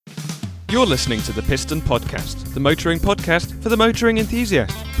You're listening to the Piston Podcast, the motoring podcast for the motoring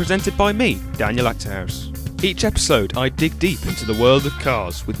enthusiast, presented by me, Daniel Acterhouse. Each episode, I dig deep into the world of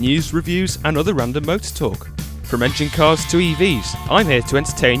cars with news, reviews, and other random motor talk. From engine cars to EVs, I'm here to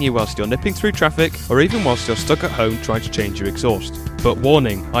entertain you whilst you're nipping through traffic or even whilst you're stuck at home trying to change your exhaust. But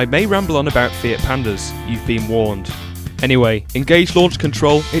warning, I may ramble on about Fiat Pandas. You've been warned. Anyway, engage launch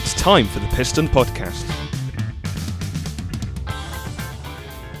control. It's time for the Piston Podcast.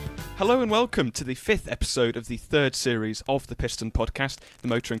 Hello and welcome to the 5th episode of the 3rd series of the Piston Podcast, the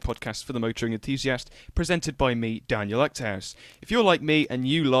motoring podcast for the motoring enthusiast, presented by me, Daniel Acterhouse. If you're like me and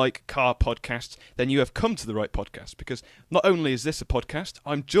you like car podcasts, then you have come to the right podcast, because not only is this a podcast,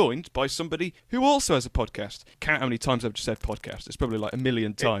 I'm joined by somebody who also has a podcast. Count how many times I've just said podcast. It's probably like a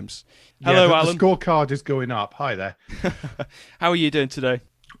million times. Hello, Alan. The scorecard is going up. Hi there. How are you doing today?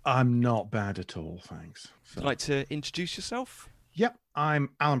 I'm not bad at all, thanks. Would you like to introduce yourself? Yep, I'm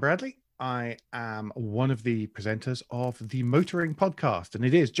Alan Bradley. I am one of the presenters of the Motoring Podcast, and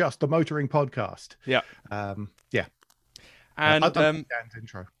it is just the Motoring Podcast. Yeah. Yeah. And Dan's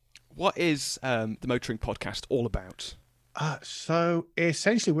intro. what is the Motoring Podcast all about? So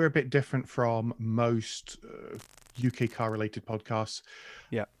essentially, we're a bit different from most UK car-related podcasts.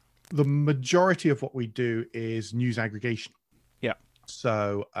 Yeah. The majority of what we do is news aggregation. Yeah.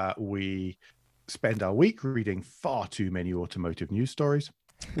 So we spend our week reading far too many automotive news stories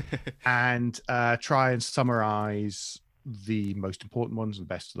and try and summarize the most important ones and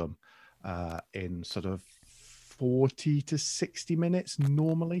best of them in sort of 40 to 60 minutes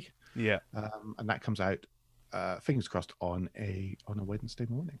normally. Yeah. And that comes out, fingers crossed, on a Wednesday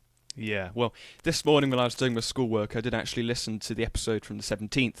morning. Yeah, well, this morning when I was doing my schoolwork, I did actually listen to the episode from the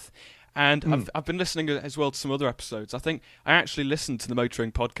 17th. And I've been listening as well to some other episodes. I think I actually listened to the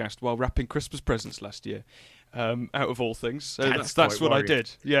Motoring Podcast while wrapping Christmas presents last year, out of all things. So that's what I did.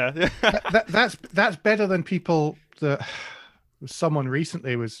 Yeah. That's better than people that someone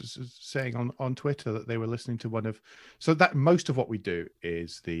recently was saying on Twitter that they were listening to one of. So that most of what we do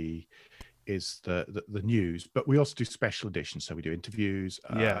is the news, but we also do special editions. So we do interviews.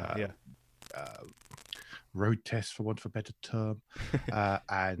 Road tests, for want of a better term,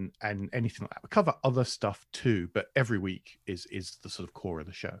 and anything like that. We cover other stuff too, but every week is the sort of core of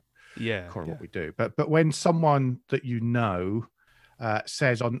the show. Core of what we do. But when someone that you know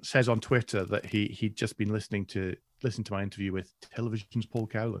says on Twitter that he'd just been listening to my interview with Television's Paul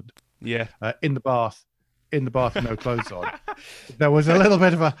Cowland, in the bath with no clothes on, there was a little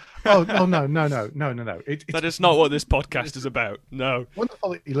bit of a no. That is not what this podcast is about. No. Wonderful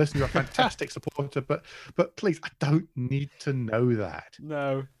that you listen. You're a fantastic supporter, but please, I don't need to know that.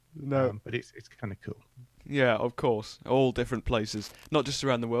 No. But it's kind of cool. Yeah, of course. All different places, not just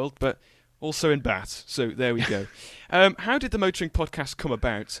around the world, but also in Bath. So there we go. How did the Motoring Podcast come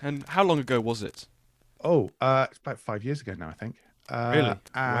about, and how long ago was it? It's about 5 years ago now, I think. Really?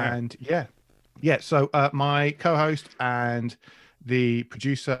 And wow. Yeah, so my co-host and the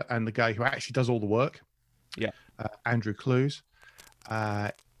producer and the guy who actually does all the work, Andrew Clues.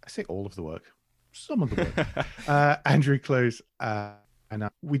 I say all of the work, some of the work. Andrew Clues, and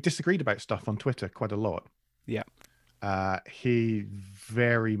we disagreed about stuff on Twitter quite a lot. Yeah. He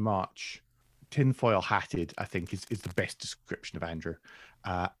very much tinfoil hatted, I think, is the best description of Andrew.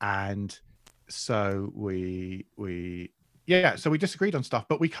 And so we disagreed on stuff,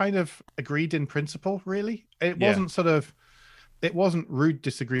 but we kind of agreed in principle, really. It wasn't rude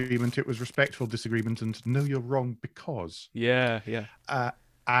disagreement. It was respectful disagreement and no, you're wrong because. Yeah.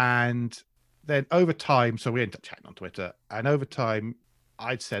 And then over time, so we ended up chatting on Twitter, and over time,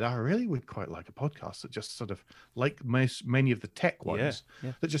 I'd said, I really would quite like a podcast that just sort of, like many of the tech ones,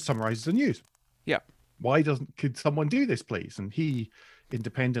 that just summarizes the news. Yeah. Why could someone do this, please? And he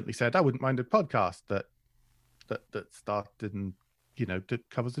independently said, I wouldn't mind a podcast that started and that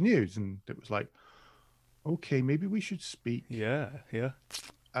covers the news. And it was like, okay, maybe we should speak.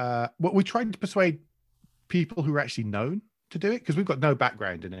 Well, we tried to persuade people who are actually known to do it, because we've got no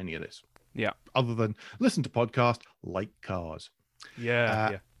background in any of this, other than listen to podcasts, like cars.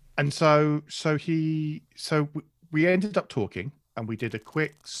 And so we ended up talking, and we did a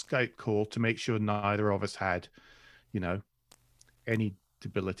quick Skype call to make sure neither of us had any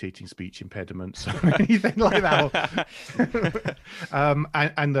debilitating speech impediments or anything like that,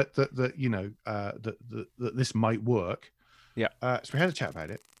 and that this might work. So we had a chat about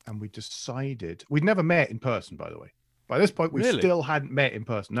it, and we decided we'd never met in person. By the way, by this point, we still hadn't met in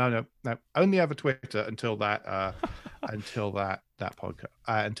person. No, only over Twitter until that podcast,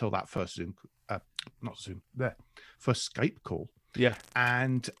 until that first Zoom, first Skype call.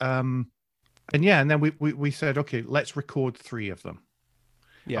 And then we said, okay, let's record 3 of them.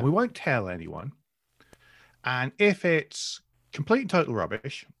 Yeah. And we won't tell anyone. And if it's complete and total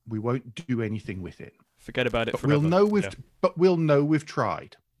rubbish, we won't do anything with it. Forget about it But forever. we'll know we've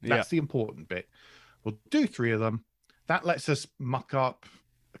tried. That's Yeah. the important bit. We'll do 3 of them. That lets us muck up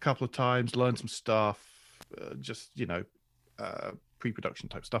a couple of times, learn some stuff, just pre-production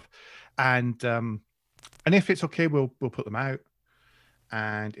type stuff. And if it's okay, we'll put them out.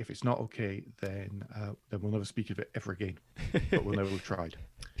 And if it's not okay, then we'll never speak of it ever again. But we'll know we've tried.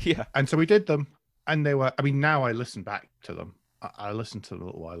 Yeah. And so we did them, and they were. I mean, now I listen back to them. I listened to them a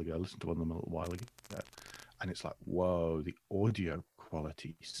little while ago. I listened to one of them a little while ago, and it's like, whoa, the audio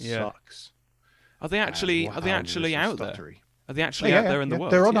quality sucks. Are they actually out there? Are they actually out there in the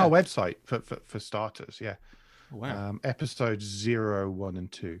world? They're on our website for starters. Yeah. Wow. Episodes 0, 1,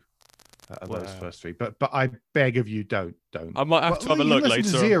 and 2 are those first 3. But I beg of you, don't. I might have to have a look later.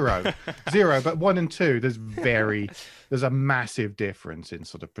 Zero, but 1 and 2, there's a massive difference in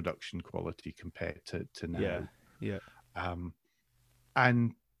sort of production quality compared to now. Yeah.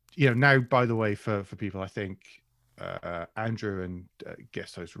 And now, by the way, for people, I think Andrew and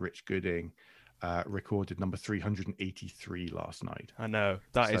guest host Rich Gooding recorded number 383 last night. I know,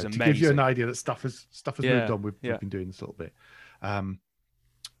 that is amazing. To give you an idea that stuff has moved on. We've been doing this a little bit.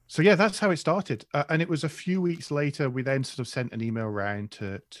 So yeah, that's how it started. And it was a few weeks later, we then sort of sent an email around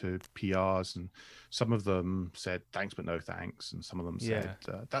to PRs, and some of them said thanks but no thanks, and some of them said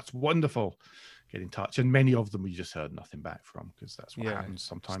that's wonderful, get in touch. And many of them we just heard nothing back from, because that's what happens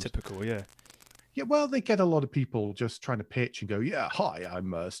sometimes. It's typical. Yeah, well, they get a lot of people just trying to pitch and go, yeah, hi,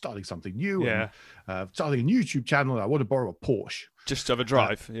 I'm starting something new. Yeah. And, starting a YouTube channel, and I want to borrow a Porsche. Just to have a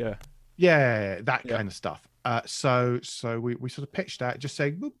drive. Yeah, that kind of stuff. So we sort of pitched that, just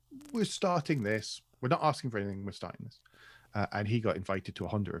saying, we're starting this. We're not asking for anything. We're starting this. And he got invited to a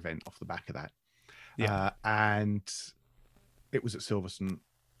Honda event off the back of that. Yeah. And it was at Silverstone,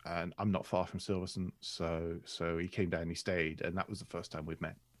 and I'm not far from Silverstone. So he came down, he stayed, and that was the first time we've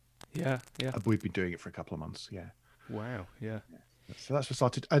met. Yeah. We've been doing it for a couple of months. Yeah. Wow. Yeah. So that's what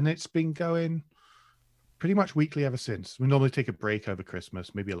started, and it's been going pretty much weekly ever since. We normally take a break over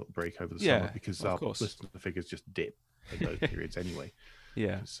Christmas, maybe a little break over the summer, because our listener figures just dip in those periods anyway.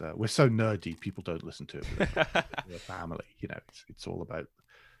 Yeah. We're so nerdy, people don't listen to it. We're a family, it's all about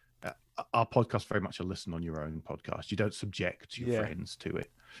our podcast. Very much a listen on your own podcast. You don't subject your friends to it.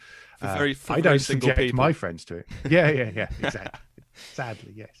 I don't subject my friends to it. Yeah, exactly.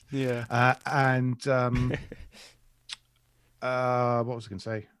 Sadly, yes. Yeah. What was I going to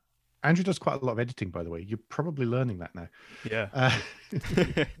say? Andrew does quite a lot of editing, by the way. You're probably learning that now. Yeah. I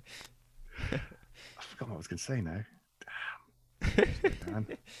forgot what I was going to say now. Damn.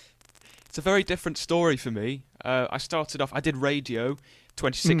 It's a very different story for me. I started off, I did radio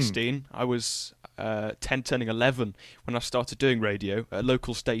 2016. I was 10 turning 11 when I started doing radio at a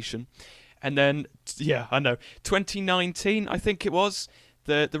local station. And then, I know, 2019, I think it was,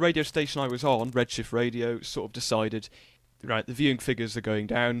 the radio station I was on, Redshift Radio, sort of decided, right, the viewing figures are going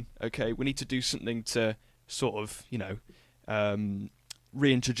down. Okay, we need to do something to sort of,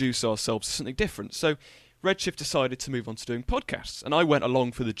 reintroduce ourselves to something different. So Redshift decided to move on to doing podcasts, and I went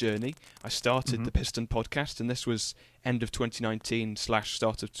along for the journey. I started the Piston podcast, and this was end of 2019 /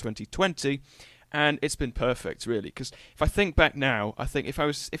 start of 2020. And it's been perfect, really, because if I think back now, I think if I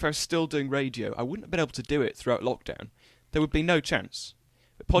was still doing radio, I wouldn't have been able to do it throughout lockdown. There would be no chance.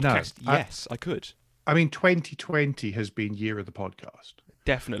 But podcast, yes, I could. I mean, 2020 has been year of the podcast.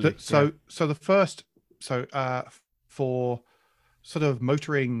 Definitely. So the first, for sort of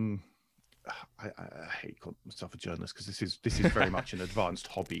motoring, I hate calling myself a journalist, because this is very much an advanced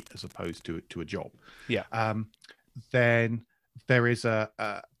hobby as opposed to a job. Yeah. Then there is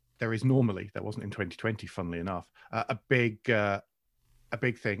normally, there wasn't in 2020, funnily enough, a big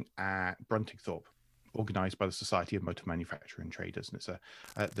thing at Bruntingthorpe, organised by the Society of Motor Manufacturing Traders, and it's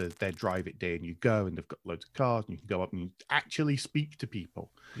their Drive It Day, and you go, and they've got loads of cars, and you can go up and you actually speak to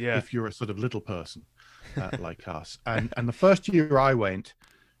people. Yeah. If you're a sort of little person like us, and the first year I went,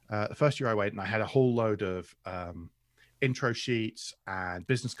 and I had a whole load of intro sheets and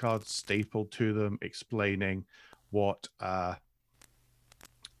business cards stapled to them, explaining what.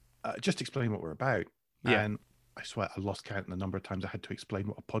 Just explain what we're about. Yeah. And I swear I lost count the number of times I had to explain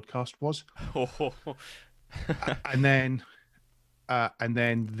what a podcast was. And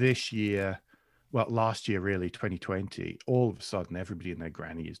then this year, well, last year, really, 2020, all of a sudden, everybody and their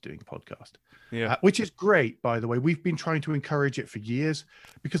granny is doing a podcast. Yeah. Which is great, by the way. We've been trying to encourage it for years,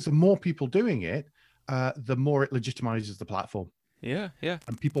 because the more people doing it, the more it legitimizes the platform. Yeah.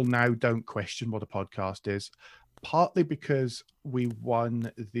 And people now don't question what a podcast is. Partly because we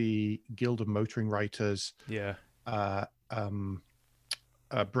won the Guild of Motoring Writers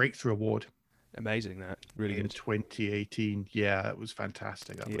Breakthrough Award Amazing, that. Really in good. 2018. Yeah, it was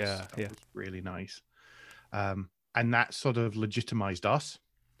fantastic. That was really nice. And that sort of legitimized us.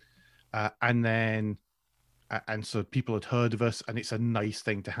 And then, and so people had heard of us, and it's a nice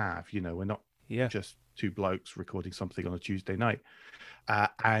thing to have. We're not just two blokes recording something on a Tuesday night.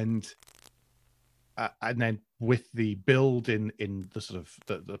 And then with the build in the sort of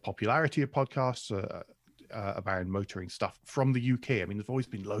the popularity of podcasts about motoring stuff from the UK. I mean, there's always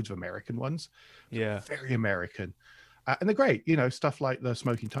been loads of American ones. Very American. And they're great, stuff like the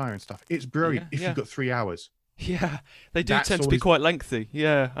Smoking Tire and stuff. It's brilliant if you've got 3 hours. Yeah, they do tend to be quite lengthy.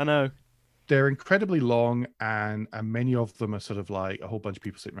 Yeah, I know. They're incredibly long, and many of them are sort of like a whole bunch of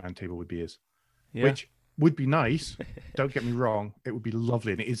people sitting around a table with beers, which would be nice. Don't get me wrong. It would be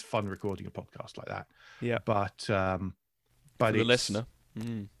lovely, and it is fun recording a podcast like that. Yeah. But for the listener.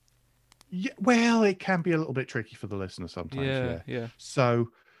 Yeah, well, it can be a little bit tricky for the listener sometimes. Yeah. So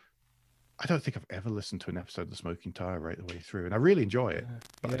I don't think I've ever listened to an episode of The Smoking Tire right the way through, and I really enjoy it,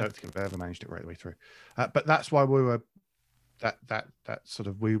 but I don't think I've ever managed it right the way through. But that's why we were that sort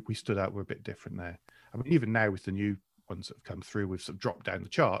of we stood out. We're a bit different there. I mean, even now with the new ones that have come through, we've sort of dropped down the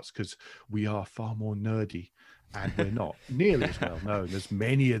charts because we are far more nerdy, and we're not nearly as well known as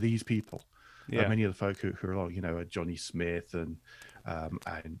many of these people. Many of the folk who are like, Johnny Smith and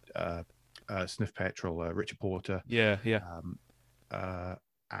Sniff Petrol, Richard Porter,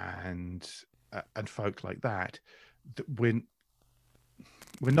 and folk like that we're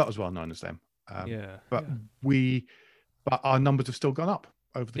not as well known as them. But our numbers have still gone up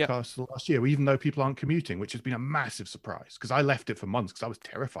over the course of the last year, even though people aren't commuting, which has been a massive surprise because I left it for months because I was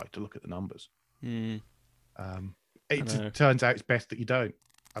terrified to look at the numbers. It turns out it's best that you don't.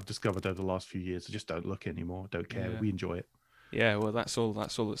 I've discovered over the last few years, I just don't look anymore. Don't care. We enjoy it. Yeah, well, that's all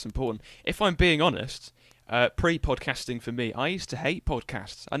that's important. If I'm being honest, pre-podcasting for me, I used to hate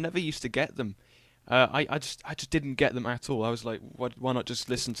podcasts. I never used to get them. I just didn't get them at all. I was like, why not just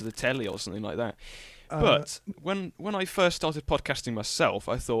listen to the telly or something like that? But when I first started podcasting myself,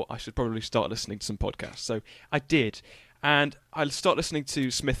 I thought I should probably start listening to some podcasts. So I did, and I started listening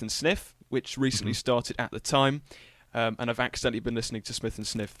to Smith and Sniff, which recently started at the time. And I've accidentally been listening to Smith and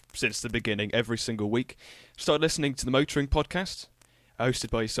Sniff since the beginning, every single week. Started listening to the Motoring podcast, hosted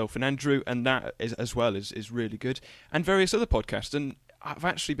by yourself and Andrew, and that as well is really good, and various other podcasts. And I've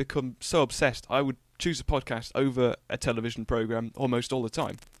actually become so obsessed, I would choose a podcast over a television program almost all the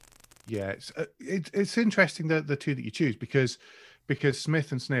time. Yeah, it's interesting that the two that you choose because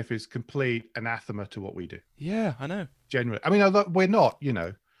Smith and Sniff is complete anathema to what we do. Yeah, I know. Generally, I mean, we're not,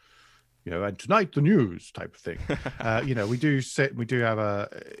 and tonight the news type of thing. We do sit. We do have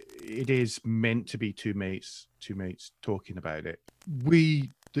it is meant to be two mates talking about it.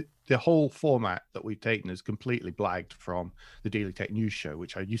 The whole format that we've taken is completely blagged from the Daily Tech News Show,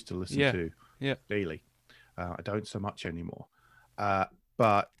 which I used to listen to daily. I don't so much anymore.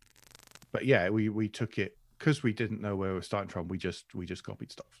 But yeah, we took it because we didn't know where we were starting from. We just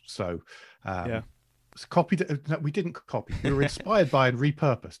copied stuff. So copied it. No, we didn't copy. We were inspired by and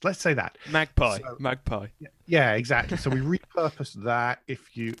repurposed. Let's say that. Magpie. Yeah, exactly. So we repurposed that.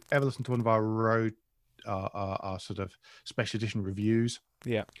 If you ever listen to one of our our sort of special edition reviews,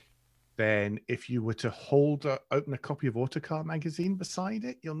 then if you were to open a copy of Autocar magazine beside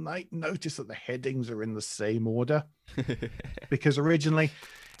it, you'll notice that the headings are in the same order because originally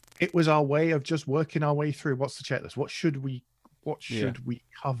it was our way of just working our way through what's the checklist, what should we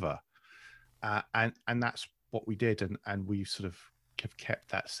cover. And that's what we did, and we sort of have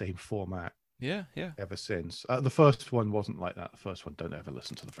kept that same format ever since. The first one wasn't like that. The first one, don't ever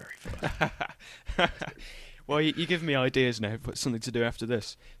listen to the very first. Well, you give me ideas now, but something to do after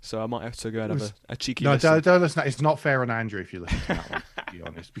this, so I might have to go and have a cheeky No, listen. don't listen. It's not fair on Andrew if you listen to that one, to be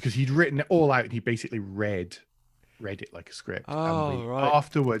honest, because he'd written it all out and he basically read it like a script. Oh, right.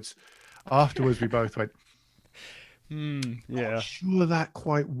 Afterwards, we both went, not sure that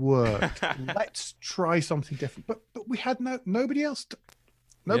quite worked. Let's try something different. But we had nobody else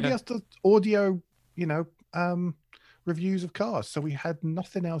does audio, reviews of cars. So we had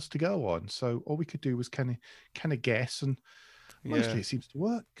nothing else to go on. So all we could do was kind of guess, and mostly it seems to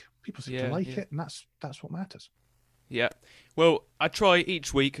work. People seem to like it, and that's what matters. Yeah. Well, I try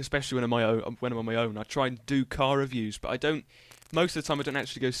each week, especially when I'm on my own, I try and do car reviews, but I don't. Most of the time, I don't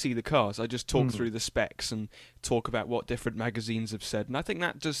actually go see the cars. I just talk through the specs and talk about what different magazines have said. And I think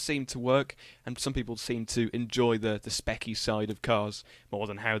that does seem to work. And some people seem to enjoy the specky side of cars more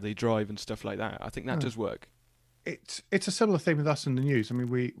than how they drive and stuff like that. I think that does work. It's a similar thing with us in the news. I mean,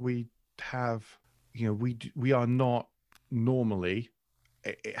 we have, we are not normally.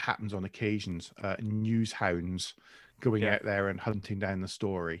 It happens on occasions. News hounds going out there and hunting down the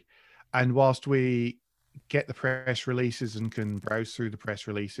story. And whilst we get the press releases and can browse through the press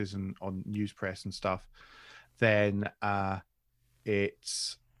releases and on news press and stuff, then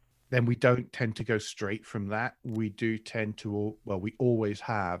we don't tend to go straight from that. We do tend to, we always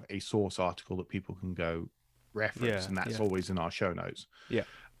have a source article that people can go reference, and that's always in our show notes. Yeah.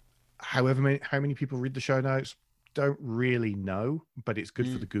 How many people read the show notes? Don't really know, but it's good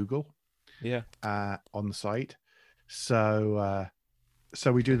for the Google. Yeah. On the site. So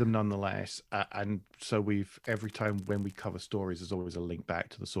we do them nonetheless. And so every time when we cover stories, there's always a link back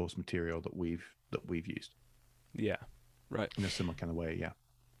to the source material that we've used. Yeah. Right. In a similar kind of way. Yeah.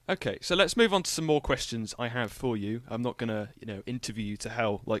 Okay, so let's move on to some more questions I have for you. I'm not going to, interview you to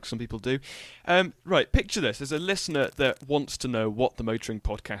hell like some people do. Right, picture this. There's a listener that wants to know what the Motoring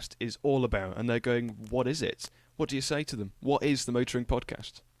Podcast is all about, and they're going, what is it? What do you say to them? What is the Motoring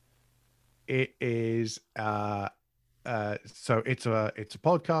Podcast? It is, so it's a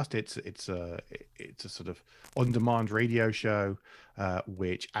podcast. It's a sort of on-demand radio show,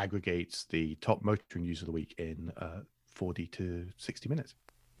 which aggregates the top motoring news of the week in 40 to 60 minutes.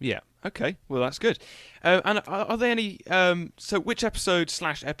 Yeah. Okay. Well, that's good. And are there any? So, which episodes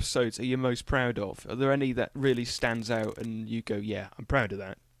are you most proud of? Are there any that really stands out and you go, "Yeah, I'm proud of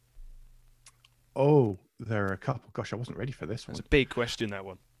that"? Oh, there are a couple. Gosh, I wasn't ready for this one. That's a big question. That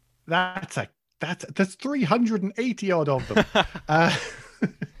one. There's 380 odd of them.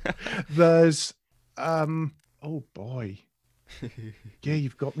 There's oh boy. Yeah,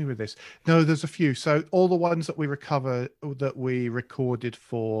 you've got me with this. No, there's a few. So all the ones that we recorded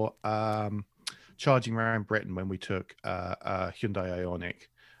for charging around Britain when we took a Hyundai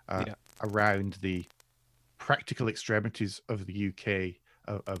Ioniq around the practical extremities of the UK,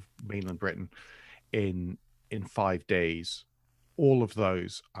 of mainland Britain, in 5 days. All of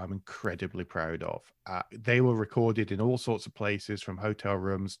those I'm incredibly proud of. They were recorded in all sorts of places, from hotel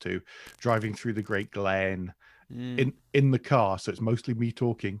rooms to driving through the Great Glen, in the car. So it's mostly me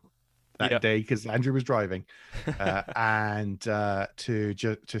talking that day because Andrew was driving, and to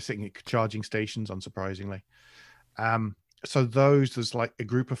sitting at charging stations, unsurprisingly. So there's like a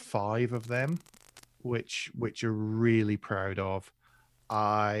group of 5 of them, which are really proud of.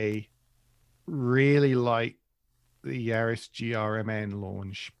 I really like the Yaris GRMN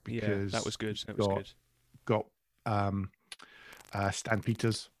launch because that was good. That was got Stan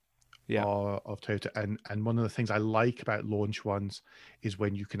Peters of Toyota, and one of the things I like about launch ones is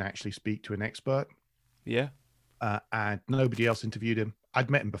when you can actually speak to an expert. And nobody else interviewed him. I'd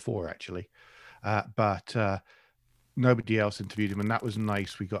met him before actually, but nobody else interviewed him, and that was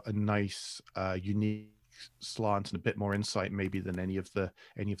nice. We got a nice unique slant and a bit more insight maybe than any of the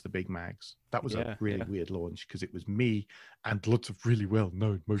big mags. That was a really weird launch because it was me and lots of really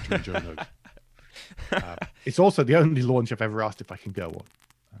well-known motoring journalists. It's also the only launch I've ever asked if I can go on.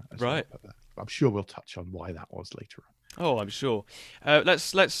 Right. I'm sure we'll touch on why that was later on. Oh, I'm sure. Let's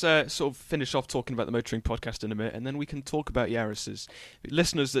sort of finish off talking about the Motoring Podcast in a minute, and then we can talk about Yaris's.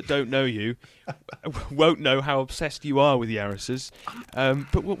 Listeners that don't know you won't know how obsessed you are with Yaris's,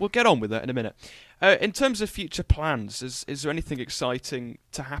 but we'll get on with that in a minute. In terms of future plans, is there anything exciting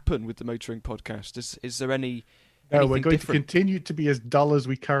to happen with the Motoring Podcast? Is there any? No, we're going to continue to be as dull as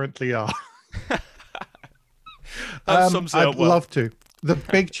we currently are. I'd love to. The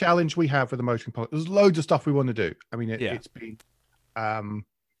big challenge we have with the Motoring Podcast, there's loads of stuff we want to do. I mean, it's been,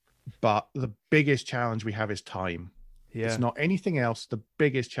 but the biggest challenge we have is time. Yeah. It's not anything else. The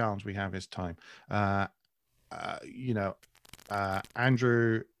biggest challenge we have is time.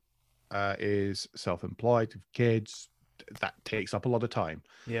 Andrew is self-employed with kids. That takes up a lot of time.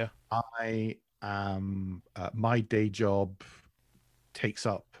 Yeah. I am, my day job takes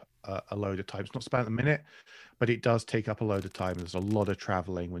up a load of time. It's not spent a minute, but it does take up a load of time. There's a lot of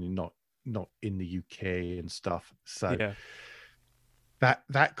traveling when you're not in the UK and stuff. So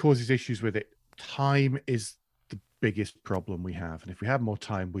that causes issues with it. Time is the biggest problem we have. And if we have more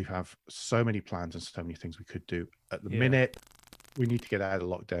time, we have so many plans and so many things we could do. At the minute, we need to get out of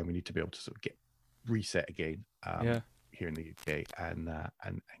lockdown. We need to be able to sort of get reset again here in the UK and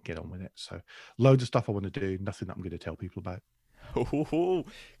get on with it. So loads of stuff I want to do. Nothing that I'm going to tell people about. Oh,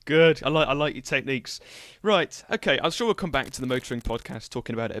 good. I like your techniques. Right. Okay. I'm sure we'll come back to the Motoring Podcast,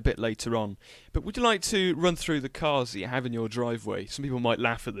 talking about it a bit later on. But would you like to run through the cars that you have in your driveway? Some people might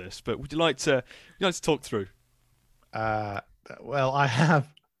laugh at this, but would you like to talk through? Well, I have.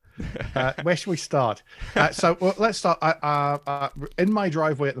 Where should we start? Let's start. In my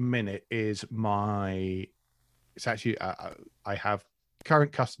driveway at the minute is I have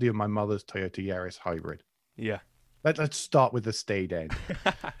current custody of my mother's Toyota Yaris hybrid. Yeah. Let's start with the stayed end.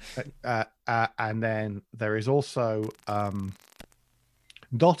 And then there is also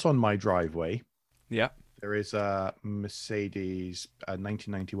not on my driveway. Yeah. There is a Mercedes, a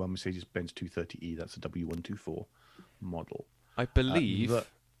 1991 Mercedes-Benz 230e. That's a W124 model. I believe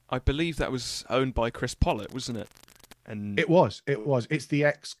that was owned by Chris Pollitt, wasn't it? And it was. It's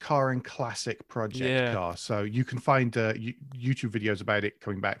the Car and Classic project car. So you can find YouTube videos about it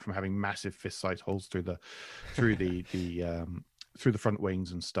coming back from having massive fist-sized holes through the front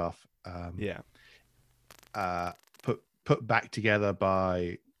wings and stuff. Put back together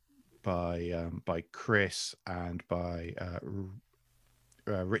by Chris and by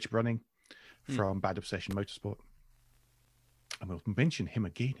Rich Brunning from Bad Obsession Motorsport. And we'll mention him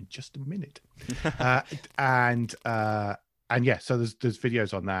again in just a minute. And yeah, so there's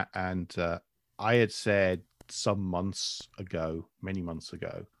videos on that. And I had said many months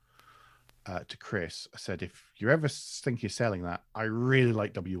ago, to Chris, I said, if you ever think you're selling that, I really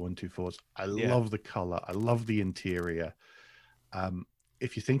like W124s. I love the color. I love the interior.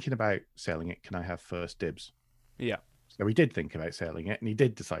 If you're thinking about selling it, can I have first dibs? Yeah. So he did think about selling it, and he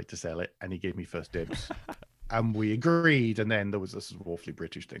did decide to sell it, and he gave me first dibs. And we agreed, and then there was this awfully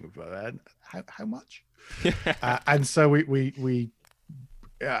British thing of how much? And so we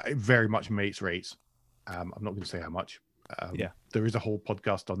very much mates rates. I'm not going to say how much. There is a whole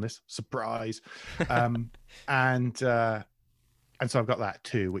podcast on this. Surprise. And so I've got that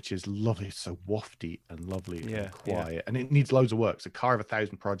too, which is lovely. It's so wafty and lovely and quiet, and it needs loads of work. It's a car of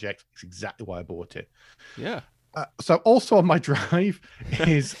 1,000 projects. It's exactly why I bought it. Yeah. So also on my drive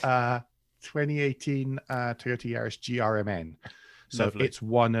is 2018 Toyota Yaris GRMN. So lovely. It's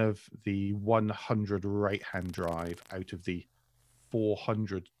one of the 100 right-hand drive out of the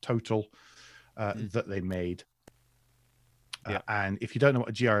 400 total that they made. And if you don't know what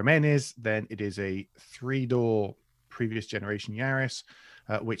a GRMN is, then it is a 3-door previous generation Yaris,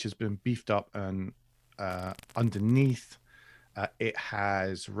 which has been beefed up and underneath. It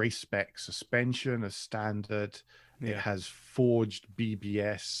has race spec suspension as standard. It has forged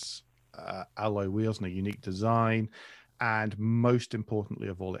BBS alloy wheels and a unique design. And most importantly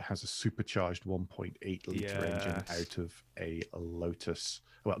of all, it has a supercharged 1.8 litre engine out of a Lotus,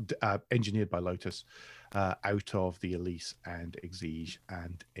 engineered by Lotus, out of the Elise and Exige,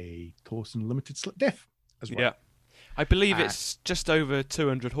 and a Torsen limited slip diff as well. Yeah. I believe it's just over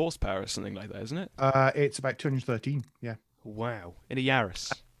 200 horsepower or something like that, isn't it? It's about 213, yeah. Wow. In a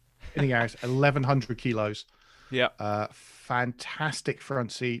Yaris. In a Yaris, 1,100 kilos. Yeah. Fantastic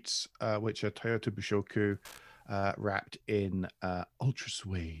front seats, which are Toyota Bushoku, wrapped in ultra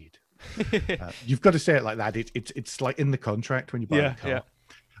suede. You've got to say it like that. It's like in the contract when you buy a car.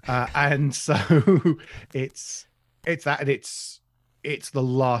 And so it's that, and it's the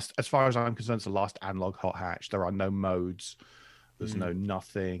last, as far as I'm concerned, it's the last analog hot hatch. There are no modes. There's no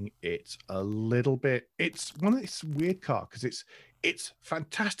nothing. It's a little bit, it's one of these weird car because it's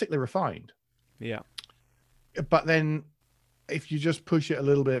fantastically refined. Yeah. But then if you just push it a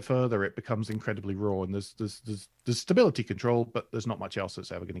little bit further, it becomes incredibly raw, and there's stability control, but there's not much else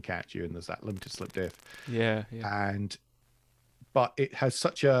that's ever going to catch you. And there's that limited slip diff. Yeah. But it has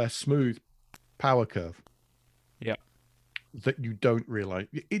such a smooth power curve. Yeah. That you don't realize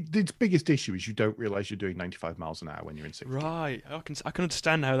its biggest issue is you don't realize you're doing 95 miles an hour when you're in 60. Right. I can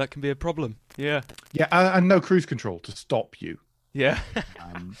understand how that can be a problem. Yeah. Yeah. And no cruise control to stop you. Yeah.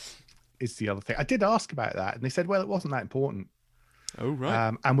 Is the other thing. I did ask about that, and they said, well, it wasn't that important. Oh,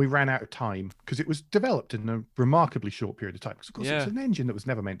 right. And we ran out of time because it was developed in a remarkably short period of time. Because, of course, it's an engine that was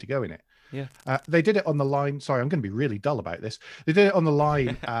never meant to go in it. Yeah. They did it on the line. Sorry, I'm going to be really dull about this. They did it on the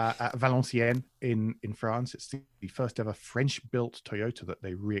line at Valenciennes in France. It's the first ever French-built Toyota that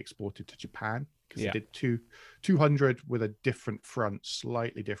they re-exported to Japan, because they did 200 with a different front,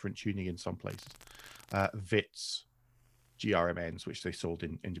 slightly different tuning in some places. Vitz GRMNs, which they sold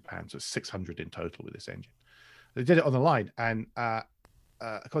in Japan. So 600 in total with this engine. They did it on the line, and I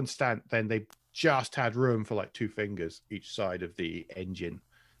couldn't stand. Then they just had room for like 2 fingers each side of the engine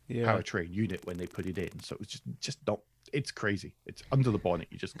powertrain unit when they put it in. So it was just not. It's crazy. It's under the bonnet.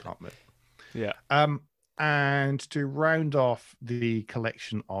 You just can't move. Yeah. And to round off the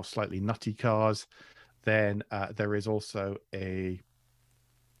collection of slightly nutty cars, then there's also a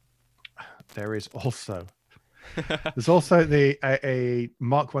Mark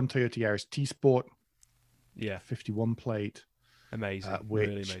 1 Toyota Yaris T Sport. Yeah, 51 plate. Amazing. Which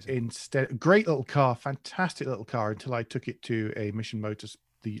really amazing. Great little car, fantastic little car, until I took it to a Mission Motors,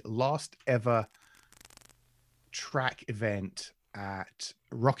 the last ever track event at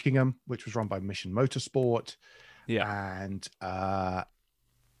Rockingham, which was run by Mission Motorsport. Yeah. And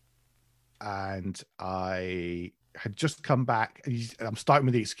I had just come back. I'm starting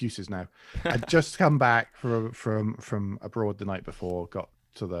with the excuses now. I'd just come back from abroad the night before, got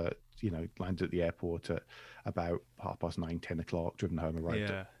to the, landed at the airport at about 9:30, 10 o'clock, driven home,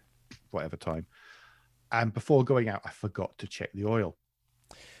 arrived at whatever time. And before going out, I forgot to check the oil.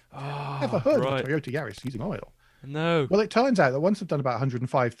 Never heard of a Toyota Yaris using oil. No. Well, it turns out that once I've done about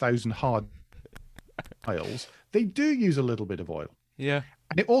 105,000 hard miles, they do use a little bit of oil. Yeah.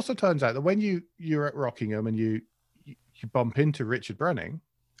 And it also turns out that when you're at Rockingham and you bump into Richard Brunning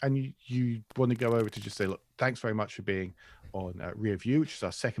and you want to go over to just say, look, thanks very much for being on Rear View, which is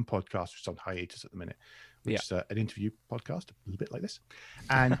our second podcast, which is on hiatus at the minute, which is an interview podcast, a little bit like this.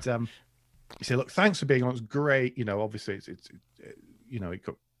 And you say, look, thanks for being on. It's great. Obviously it's it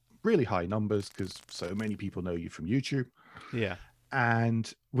got really high numbers because so many people know you from YouTube. Yeah.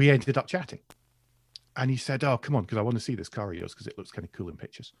 And we ended up chatting. And he said, oh, come on, because I want to see this car of yours because it looks kind of cool in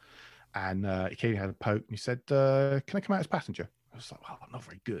pictures. And he came and had a poke and he said, can I come out as passenger? I was like, well, I'm not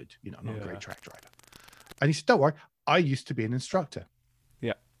very good. I'm not a great track driver. And he said, don't worry, I used to be an instructor.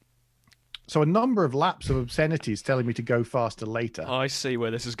 Yeah. So a number of laps of obscenities telling me to go faster later. I see where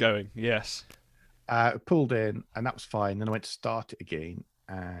this is going. Yes. Pulled in and that was fine. Then I went to start it again.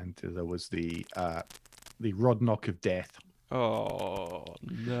 And there was the rod knock of death. Oh,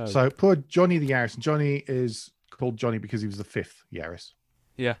 no. So poor Johnny the Yaris. And Johnny is called Johnny because he was the fifth Yaris.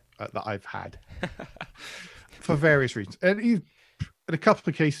 Yeah. That I've had for various reasons. And in a couple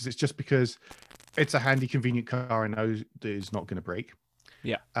of cases, it's just because it's a handy, convenient car and knows that it's not going to break.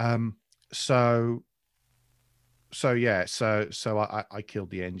 Yeah. So I killed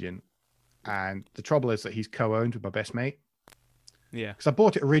the engine. And the trouble is that he's co-owned with my best mate. Yeah. Because I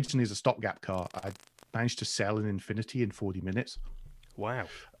bought it originally as a stopgap car. I managed to sell an Infinity in 40 minutes. Wow.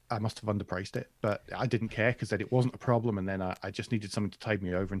 I must have underpriced it, but I didn't care because then it wasn't a problem. And then I just needed something to tide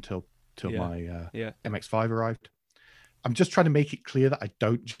me over until my MX-5 arrived. I'm just trying to make it clear that I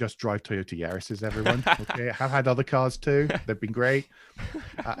don't just drive Toyota Yarises, everyone. Okay, I have had other cars too. They've been great.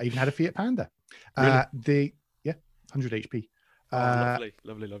 I even had a Fiat Panda. Really? 100 HP. Lovely.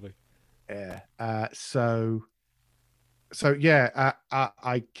 Yeah. So yeah,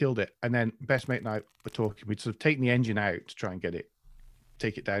 I killed it. And then best mate and I were talking. We'd sort of taken the engine out to try and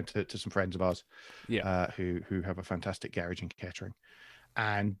take it down to some friends of ours, who have a fantastic garage in Kettering.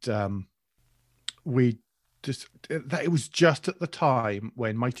 And it was just at the time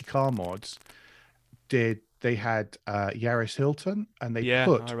when Mighty Car Mods they had Yaris Hilton and they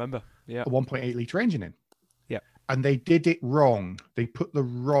put I remember. a 1.8 litre engine in. Yeah. And they did it wrong. They put the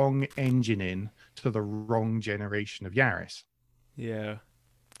wrong engine in to the wrong generation of Yaris. Yeah.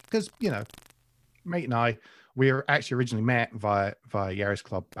 Because, mate and I, we were actually originally met via Yaris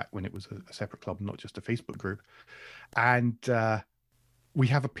Club back when it was a separate club, not just a Facebook group. And we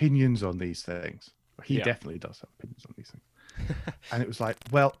have opinions on these things. He definitely does have opinions on these things. And it was like,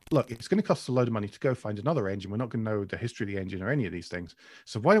 well, look, it's going to cost a load of money to go find another engine. We're not going to know the history of the engine or any of these things.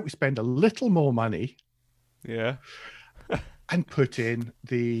 So why don't we spend a little more money and put in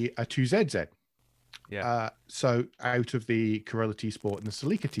the 2ZZ? Yeah. So out of the Corolla T Sport and the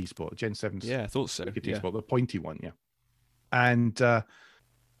Celica T Sport, Gen 7. Yeah, I thought so. Celica T Sport, the pointy one, And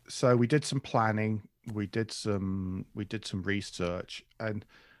so we did some planning, we did some research, and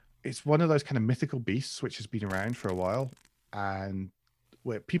it's one of those kind of mythical beasts which has been around for a while, and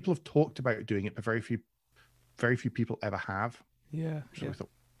where people have talked about doing it, but very few people ever have. Yeah. So we thought,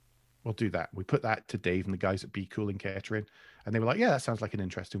 we'll do that. We put that to Dave and the guys at Be Cool in Kettering, and they were like, yeah, that sounds like an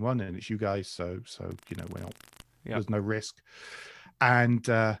interesting one, and it's you guys, so we're not, there's no risk. And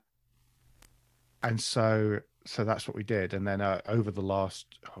so that's what we did. And then over the last,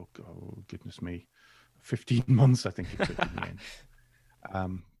 oh goodness me, 15 months, I think it took in the end.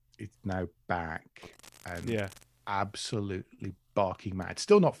 It's now back and absolutely barking mad.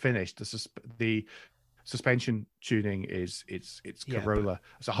 Still not finished. The suspension tuning it's Corolla.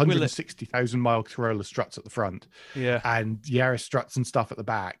 It's 160,000 mile Corolla struts at the front, and Yaris struts and stuff at the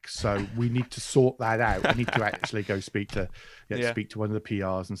back. So we need to sort that out. I need to actually go speak to one of the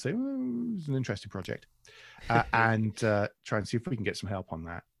PRs and say, oh, it's an interesting project, and try and see if we can get some help on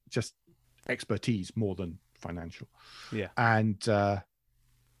that. Just expertise more than financial. And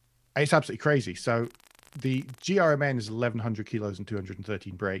it's absolutely crazy. So the GRMN is 1,100 kilos and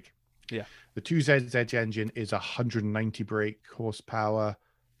 213 brake. Yeah. The 2ZZ engine is 190 brake horsepower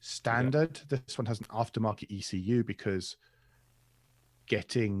standard. This one has an aftermarket ECU because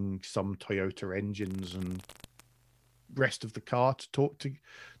getting some Toyota engines and rest of the car to talk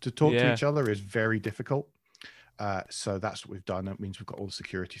to each other is very difficult. So that's what we've done. It means we've got all the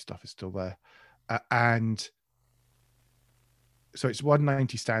security stuff is still there. And so it's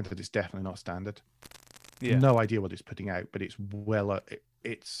 190 standard. It's definitely not standard. Yeah. No idea what it's putting out, but it's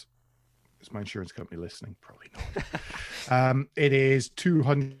it's my insurance company listening? Probably not. It is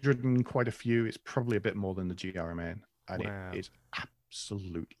 200 and quite a few. It's probably a bit more than the GRMN, and it is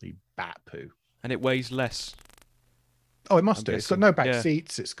absolutely bat poo. And it weighs less. Oh, it must do. It's got no back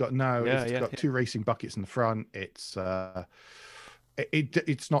seats. It's got two racing buckets in the front. It's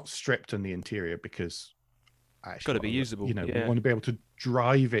it's not stripped in the interior because it's got to be usable. We want to be able to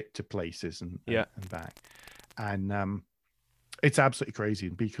drive it to places and back. And it's absolutely crazy.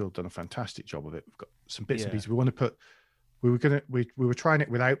 And BQ have done a fantastic job of it. We've got some bits and pieces. We were trying it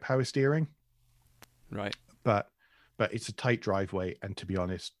without power steering, right? But it's a tight driveway, and to be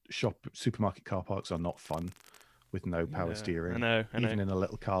honest, supermarket car parks are not fun with no power steering. I know. Even in a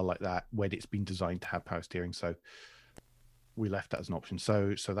little car like that, when it's been designed to have power steering. So we left that as an option.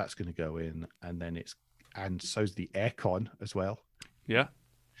 So that's going to go in, and so's the aircon as well. Yeah.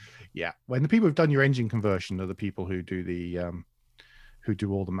 Yeah. When the people who've done your engine conversion are the people who do who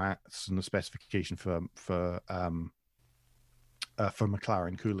do all the maths and the specification for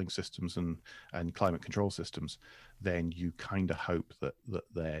McLaren cooling systems and climate control systems, then you kind of hope that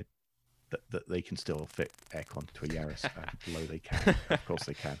they can still fit aircon to a Yaris. Below they can, of course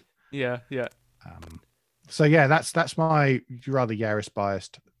they can. Yeah. So yeah, that's my rather Yaris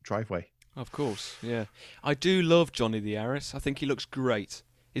biased driveway. Of course, yeah. I do love Johnny the Yaris. I think he looks great.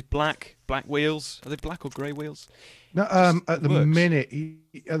 He's black wheels. Are they black or grey wheels? No, at the minute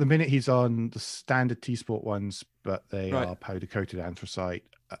he's on the standard T-Sport ones, but they are powder coated anthracite.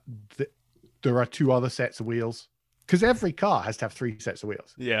 There are two other sets of wheels because every car has to have three sets of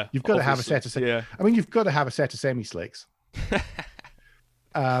wheels. Yeah, you've got to have a set of. I mean, you've got to have a set of semi slicks.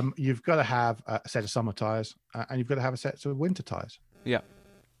 You've got to have a set of summer tires, and you've got to have a set of winter tires. Yeah,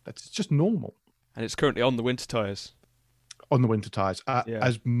 that's just normal. And it's currently on the winter tires. On the winter tires,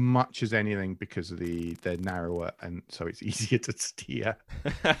 as much as anything, because of they're narrower, and so it's easier to steer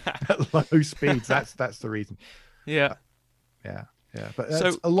at low speeds. That's the reason. Yeah. But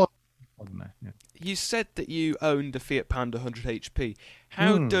that's a lot on there. Yeah. You said that you owned a Fiat Panda 100 HP.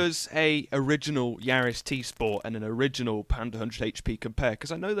 How does a original Yaris T-Sport and an original Panda 100 HP compare?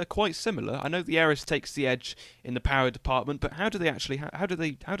 Because I know they're quite similar. I know the Yaris takes the edge in the power department, but how do they actually? How do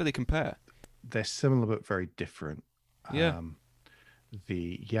they compare? They're similar but very different. Yeah.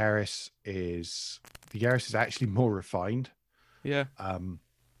 The Yaris is actually more refined. Yeah.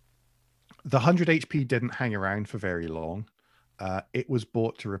 The 100 HP didn't hang around for very long. It was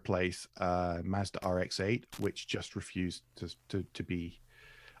bought to replace Mazda RX-8, which just refused to be.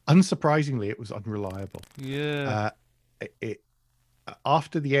 Unsurprisingly, it was unreliable. Yeah.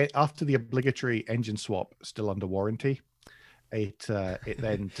 After the obligatory engine swap, still under warranty, it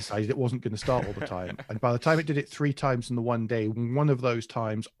then decided it wasn't going to start all the time. And by the time it did it 3 times in the one day, one of those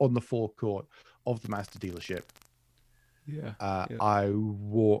times on the forecourt of the Mazda dealership,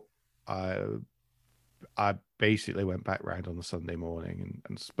 I basically went back round on the Sunday morning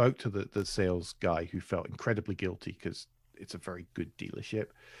and spoke to the sales guy, who felt incredibly guilty because it's a very good dealership.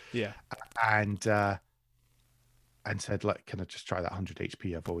 Yeah. And said, like, can I just try that 100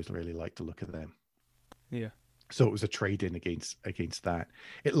 HP? I've always really liked the look of them. Yeah. So it was a trade-in against that.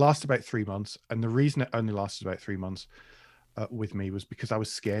 It lasted about 3 months. And the reason it only lasted about 3 months with me was because I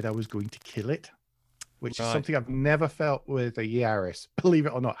was scared I was going to kill it, which is something I've never felt with a Yaris, believe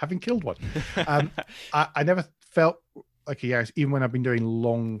it or not, having killed one. I never felt like a Yaris, even when I've been doing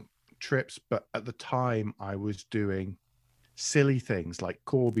long trips. But at the time, I was doing silly things like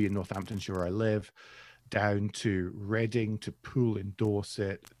Corby in Northamptonshire, where I live, down to Reading, to Poole in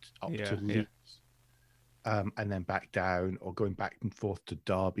Dorset, up to Leeds. And then back down, or going back and forth to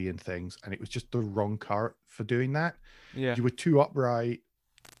Derby and things. And it was just the wrong car for doing that. Yeah. You were too upright.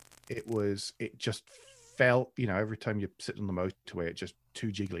 It just felt, every time you sit on the motorway, it's just too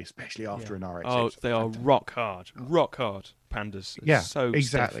jiggly, especially after an RX. Oh, they are rock hard Pandas. Yeah, so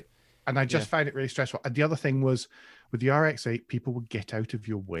exactly. Stiff. And I just found it really stressful. And the other thing was, with the RX-8, people would get out of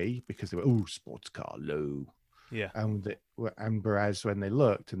your way because they were, sports car, low. Yeah. And whereas when they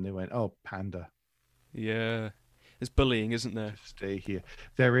looked and they went, Panda. Yeah. There's bullying, isn't there? Stay here.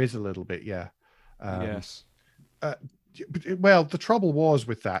 There is a little bit, yeah. Yes. Well, the trouble was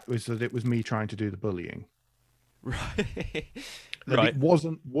that it was me trying to do the bullying. Right. It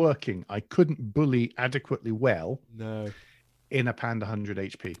wasn't working. I couldn't bully adequately well. No. In a Panda 100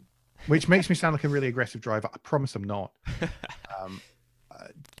 HP, which makes me sound like a really aggressive driver. I promise I'm not.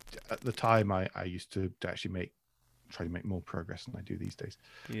 At the time, I used to actually try to make more progress than I do these days.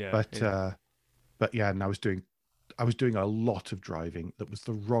 Yeah. But yeah, and I was doing a lot of driving that was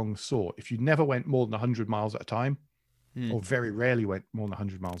the wrong sort. If you never went more than 100 miles at a time, or very rarely went more than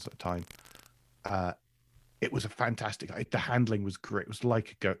 100 miles at a time, it was a fantastic. The handling was great. It was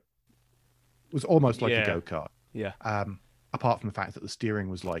like it was almost like a go-kart. Yeah. Apart from the fact that the steering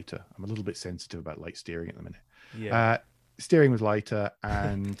was lighter. I'm a little bit sensitive about light steering at the minute. Yeah. Steering was lighter,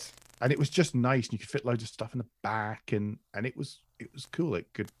 and it was just nice. And you could fit loads of stuff in the back, and it was cool.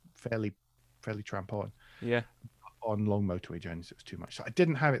 It could fairly tramp on. Yeah. On long motorway journeys, it was too much. So I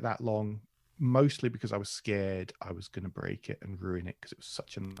didn't have it that long, mostly because I was scared I was going to break it and ruin it because it was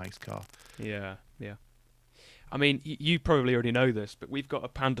such a nice car. Yeah. Yeah. I mean, you probably already know this, but we've got a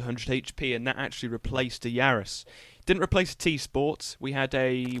Panda 100 HP, and that actually replaced a Yaris. Didn't replace a T-Sport. We had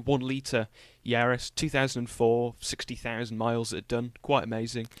a 1 litre Yaris, 2004, 60,000 miles it had done. Quite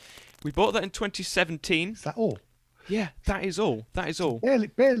amazing. We bought that in 2017. Is that all? Yeah, that is all. That is all.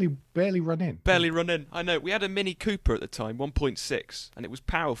 Barely run in. Barely run in. I know. We had a Mini Cooper at the time, 1.6, and it was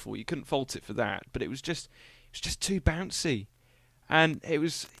powerful. You couldn't fault it for that, but it was just too bouncy. And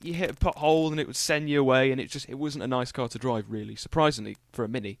you hit a pothole and it would send you away, and it wasn't a nice car to drive, really, surprisingly, for a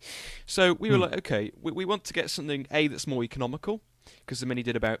Mini. So we were like, okay, we want to get something, A, that's more economical, because the Mini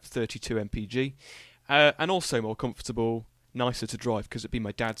did about 32 mpg, and also more comfortable, nicer to drive, because it'd be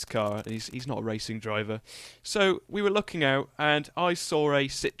my dad's car, and he's not a racing driver. So we were looking out, and I saw a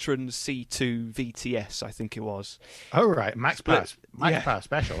Citroen C2 VTS, I think it was. Oh, right, Max Power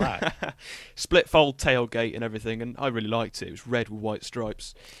Special, that. Split fold tailgate and everything, and I really liked it. It was red with white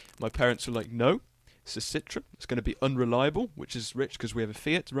stripes. My parents were like, no, it's a Citroen. It's going to be unreliable, which is rich because we have a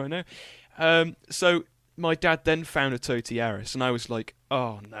Fiat right now. So my dad then found a Toyota Yaris, and I was like,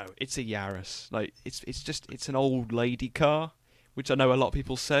 oh no, it's a Yaris. Like it's an old lady car, which I know a lot of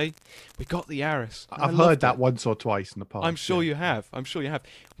people say. We got the Yaris. I've heard that once or twice in the past. I'm sure you have.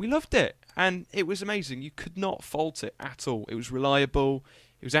 We loved it, and it was amazing. You could not fault it at all. It was reliable.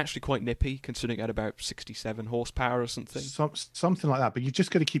 It was actually quite nippy, considering it had about 67 horsepower or something. Something like that. But you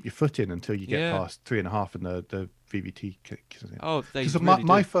just got to keep your foot in until you get past 3.5 in the VVT. Oh, they really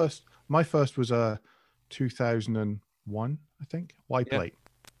my first was a 2001, I think. Y plate,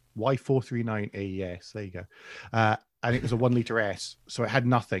 Y439 AES. There you go. And it was a 1 litre S, so it had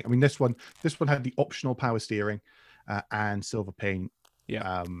nothing. I mean, this one had the optional power steering and silver paint.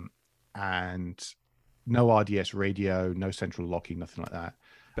 Yeah. And no RDS radio, no central locking, nothing like that.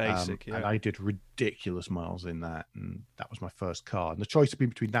 Basic, yeah. And I did ridiculous miles in that, and that was my first car. And the choice had been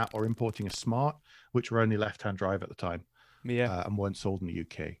between that or importing a Smart, which were only left-hand drive at the time, and weren't sold in the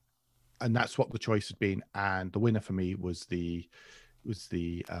UK. And that's what the choice had been. And the winner for me was the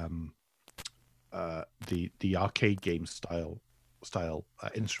arcade game style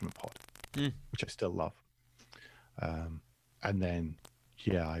instrument pod, which I still love. And then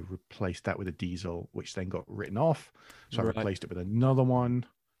I replaced that with a diesel, which then got written off. So I replaced it with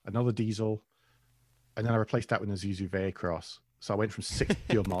another diesel, and then I replaced that with a Isuzu V-Cross. So I went from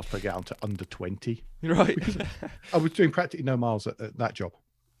 60 odd miles per gallon to under 20. Right. Because I was doing practically no miles at that job.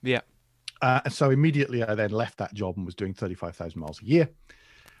 Yeah. And so immediately I then left that job and was doing 35,000 miles a year.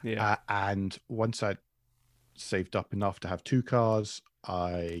 Yeah. And once I'd saved up enough to have 2 cars,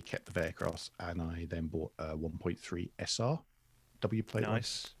 I kept the V-Cross, and I then bought a 1.3 SR W plate.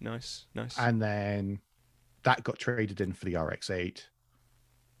 Nice. And then that got traded in for the RX-8.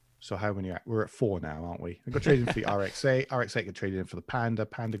 So how many? We're at 4 now, aren't we? We got traded in for the RX-8. RX-8 got traded in for the Panda.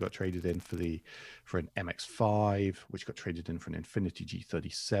 Panda got traded in for an MX-5, which got traded in for an Infiniti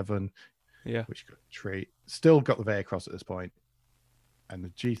G37. Yeah. Which got still got the V-Cross at this point. And the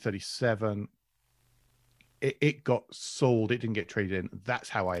G37, it got sold. It didn't get traded in. That's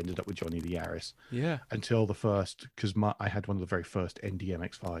how I ended up with Johnny the Yaris. Yeah. Until the first, because I had one of the very first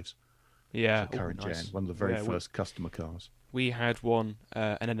NDMX5s. Yeah. So current gen, one of the very first customer cars. We had one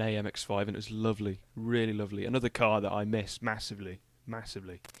and an AMX5, and it was lovely, really lovely. Another car that I miss massively.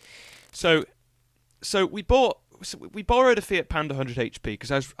 So we borrowed a Fiat Panda 100 HP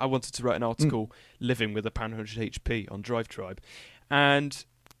because I wanted to write an article living with a Panda 100 HP on Drive Tribe, and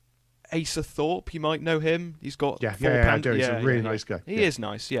Asa Thorpe, you might know him. He's got Panda. He's a really nice guy. He is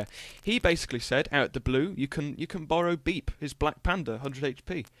nice, yeah. He basically said, out of the blue, you can borrow Beep, his black Panda 100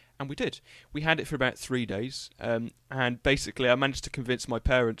 HP. And we did. We had it for about 3 days. And basically, I managed to convince my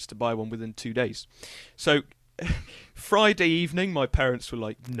parents to buy one within 2 days. So Friday evening, my parents were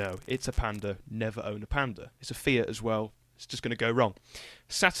like, no, it's a Panda. Never own a Panda. It's a Fiat as well. It's just going to go wrong.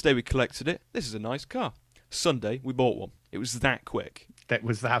 Saturday, we collected it. This is a nice car. Sunday, we bought one. It was that quick. That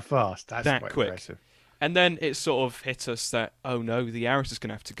was that fast. That's that quite quick. Impressive. And then it sort of hit us that, oh no, the Yaris is going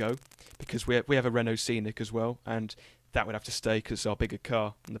to have to go, because we have a Renault Scenic as well, and that would have to stay because it's our bigger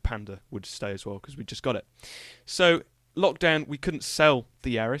car, and the Panda would stay as well because we just got it. So lockdown, we couldn't sell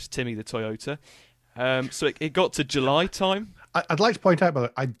the Yaris, Timmy the Toyota. So it got to July time. I'd like to point out, by the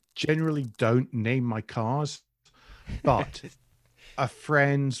way, I generally don't name my cars, but a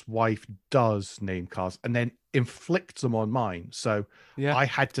friend's wife does name cars and then inflicts them on mine. So Yeah. I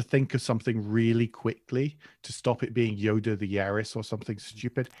had to think of something really quickly to stop it being Yoda the Yaris or something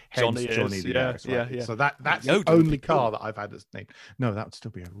stupid. Hence Johnny the Yaris. Right? Yeah. So that's Yoda the only cool. car that I've had that's named. No, that would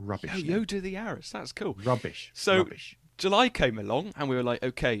still be a rubbish name. Yoda the Yaris. That's cool. Rubbish. So rubbish. July came along and we were like,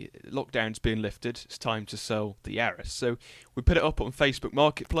 okay, lockdown's being lifted. It's time to sell the Yaris. So we put it up on Facebook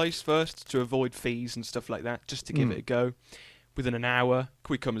Marketplace first to avoid fees and stuff like that, just to give it a go. Within an hour,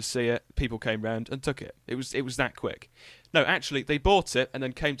 we come and see it. People came round and took it. It was that quick. No, actually, they bought it and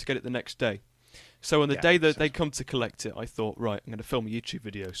then came to get it the next day. So on the day that they come to collect it, I thought, right, I'm going to film a YouTube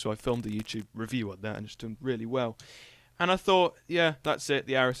video. So I filmed a YouTube review on that and it's done really well. And I thought, yeah, that's it.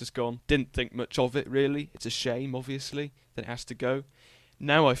 The Yaris is gone. Didn't think much of it, really. It's a shame, obviously, that it has to go.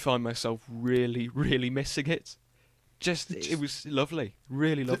 Now I find myself really, really missing it. It was lovely,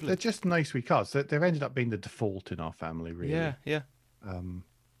 really lovely. They're just nice wee cars. They've ended up being the default in our family, really. Yeah.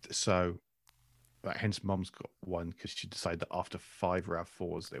 So, hence Mum's got one because she decided that after 5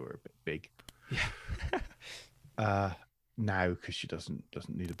 RAV4s they were a bit big. Yeah. Now because she doesn't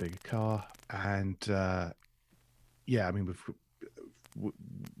need a bigger car, and yeah, I mean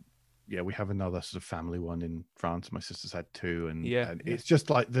we have another sort of family one in France. My sister's had 2, and it's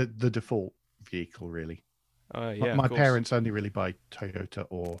just like the default vehicle, really. My parents only really buy Toyota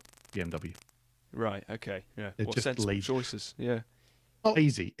or BMW. Right. Okay. Yeah. They're just sensible lazy choices. Yeah. Not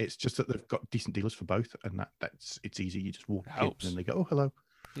easy. It's just that they've got decent dealers for both, and it's easy. You just walk in and they go, "Oh, hello."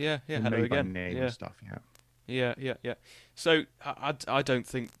 Yeah. And Hello again. Name and stuff. Yeah. So I don't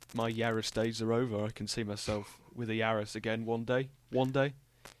think my Yaris days are over. I can see myself with a Yaris again one day.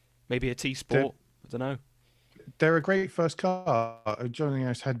 Maybe a T-Sport. I don't know. They're a great first car. Johnny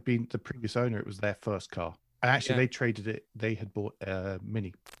Yaris had been the previous owner. It was their first car. And actually, they traded it. They had bought a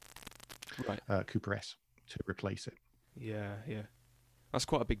Mini, Cooper S, to replace it. Yeah. That's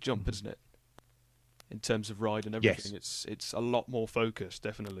quite a big jump, isn't it? In terms of ride and everything, it's a lot more focused,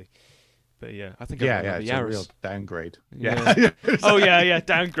 definitely. But yeah, I think it's Yaris. a real downgrade. Yeah. Oh yeah,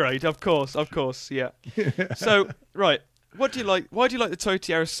 downgrade. Of course. Yeah. So right, what do you like? Why do you like the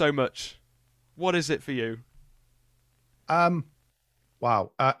Toyota Yaris so much? What is it for you?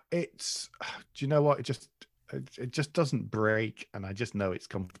 Wow. It's. Do you know what? It just doesn't break, and I just know it's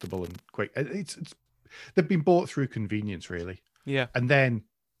comfortable and quick. It's they've been bought through convenience, really. Yeah. And then,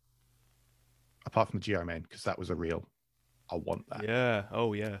 apart from the GRMN, because that was a real, I want that. Yeah.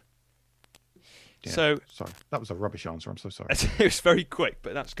 Oh yeah. So sorry, that was a rubbish answer. I'm so sorry. It was very quick,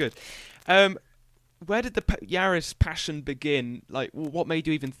 but that's good. Where did the Yaris passion begin? Like, what made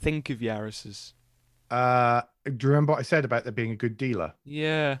you even think of Yarises? Do you remember what I said about there being a good dealer?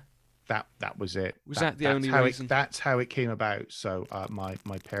 Yeah. That was it. Was that the only reason? That's how it came about. So my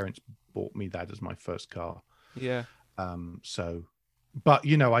parents bought me that as my first car. Yeah. So, but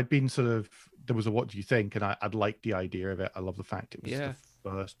I'd been sort of, there was a what do you think, and I'd liked the idea of it. I love the fact it was the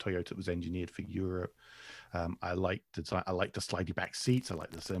first Toyota that was engineered for Europe. I liked the design. I liked the slidey back seats. I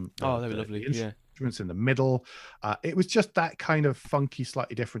liked the they were lovely. Instruments in the middle. It was just that kind of funky,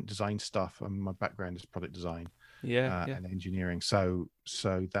 slightly different design stuff. My background is product design. And engineering. So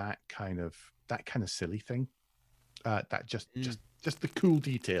that kind of silly thing. That just the cool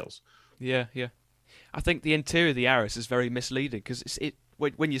details. Yeah. I think the interior of the Yaris is very misleading because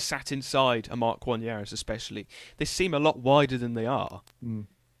when you sat inside a Mark 1 Yaris, especially, they seem a lot wider than they are, and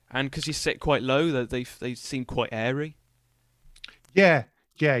because you sit quite low, they seem quite airy. Yeah,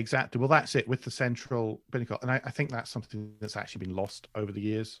 exactly. Well, that's it with the central pinnacle, and I think that's something that's actually been lost over the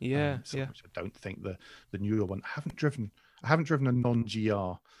years. Which I don't think the newer one. I haven't driven a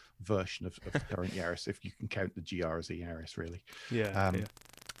non-GR version of the current Yaris, if you can count the GR as a Yaris, really.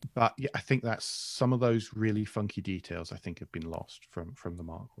 But I think that's some of those really funky details I think have been lost from the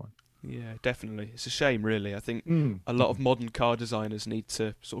Mark 1. Yeah, definitely. It's a shame, really. I think a lot of modern car designers need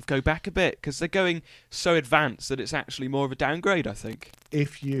to sort of go back a bit because they're going so advanced that it's actually more of a downgrade, I think.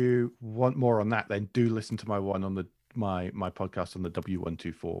 If you want more on that, then do listen to my one on my podcast on the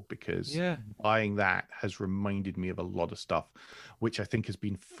W124, because buying that has reminded me of a lot of stuff which I think has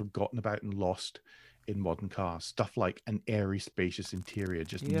been forgotten about and lost in modern cars. Stuff like an airy, spacious interior,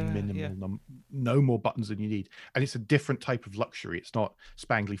 just minimal, no more buttons than you need, and it's a different type of luxury. It's not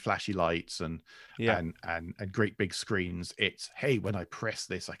spangly, flashy lights and great big screens. It's, hey, when I press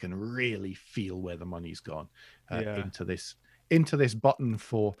this, I can really feel where the money's gone into this button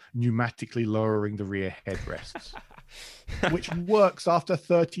for pneumatically lowering the rear headrests, which works after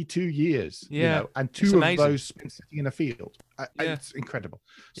 32 years. And 2 of those been sitting in a field. It's incredible.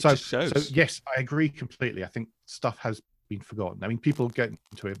 So yes, I agree completely. I think stuff has been forgotten. I mean, people get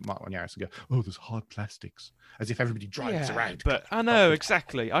into a Mark 1 Yaris and go, "Oh, there's hard plastics," as if everybody drives around. But I know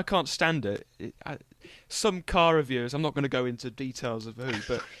exactly. I can't stand it. Some car reviewers. I'm not going to go into details of who,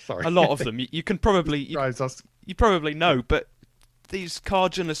 but Sorry. a lot of them. You can probably you probably know, but these car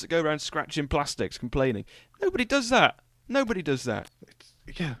journalists that go around scratching plastics, complaining. Nobody does that. Nobody does that.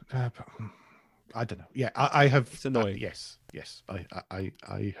 I don't know. Yeah, I have. It's annoying. Yes. I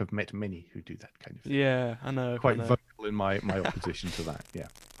have met many who do that kind of thing. Yeah, I know. Quite vocal in my opposition to that. Yeah.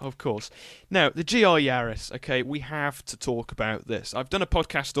 Of course. Now, the GR Yaris, okay, we have to talk about this. I've done a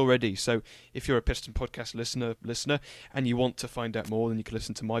podcast already, so if you're a Piston Podcast listener, and you want to find out more, then you can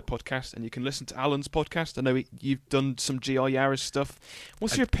listen to my podcast, and you can listen to Alan's podcast. I know you've done some GR Yaris stuff.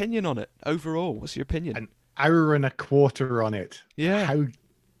 What's your opinion on it overall? What's your opinion? An hour and a quarter on it. Yeah. How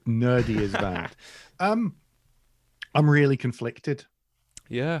nerdy is that? I'm really conflicted.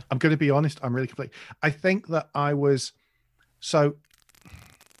 Yeah. I'm going to be honest. I'm really conflicted. I think that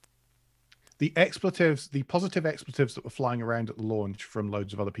the positive expletives that were flying around at the launch from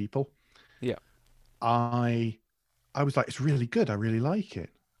loads of other people. Yeah. I was like, it's really good. I really like it.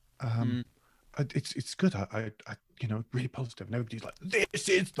 It's good. I really positive. And everybody's like, this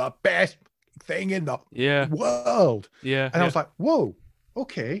is the best thing in the world. Yeah. And I was like, whoa,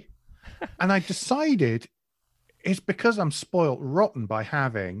 okay. And I decided it's because I'm spoilt rotten by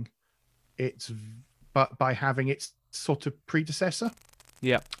having its sort of predecessor.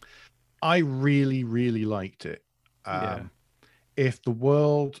 Yeah. I really, really liked it. If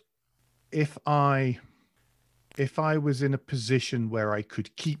I was in a position where I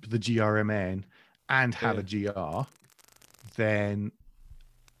could keep the GRMN and have a GR, then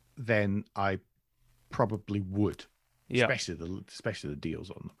I probably would. Yeah. Especially the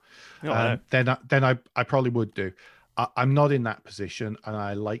deals on them. Then I probably would do. I'm not in that position, and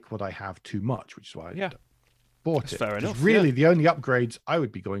I like what I have too much, which is why I bought it. Fair enough. Really, the only upgrades I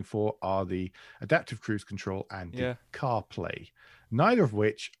would be going for are the adaptive cruise control and the CarPlay, neither of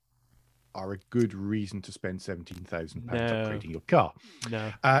which are a good reason to spend £17,000 upgrading your car.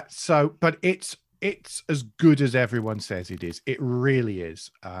 No. But it's as good as everyone says it is. It really is.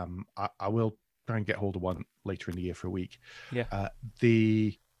 I will try and get hold of one later in the year for a week. Yeah.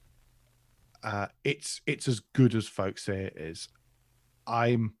 It's as good as folks say it is.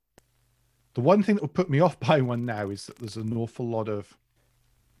 The one thing that would put me off buying one now is that there's an awful lot of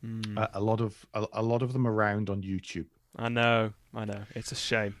a lot of them around on YouTube. I know. It's a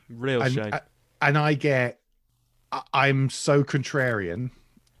shame. Shame. And I'm so contrarian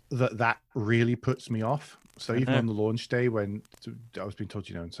that really puts me off. So even on the launch day when I was being told,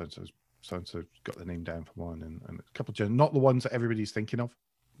 and so got the name down for one and a couple of not the ones that everybody's thinking of,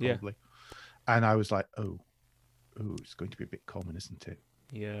 probably. Yeah. And I was like, oh, it's going to be a bit common, isn't it?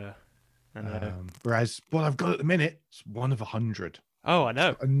 Yeah. I know. Whereas what I've got at the minute is 1 of 100. Oh, I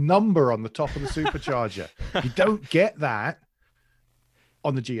know. A number on the top of the supercharger. You don't get that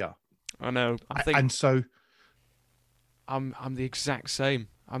on the GR. I know. I think, and so I'm the exact same.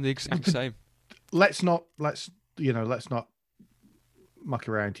 Same. Let's not muck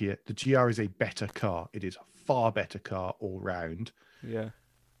around here. The GR is a better car. It is a far better car all round. Yeah.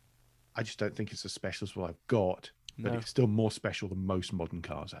 I just don't think it's as special as what I've got, but it's still more special than most modern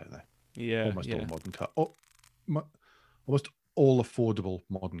cars out there. Yeah. Almost all modern cars. Almost all affordable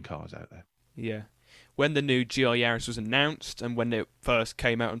modern cars out there. Yeah. When the new GR Yaris was announced and when it first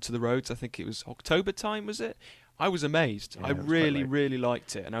came out onto the roads, I think it was October time, was it? I was amazed. I really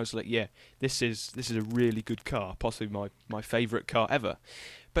liked it, and I was like, "Yeah, this is a really good car, possibly my favourite car ever."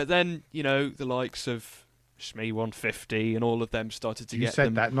 But then, the likes of Shmee 150 and all of them started to get them. You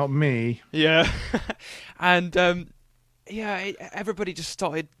said that, not me. Yeah, and everybody just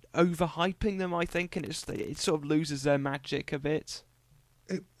started overhyping them, I think, and it sort of loses their magic a bit.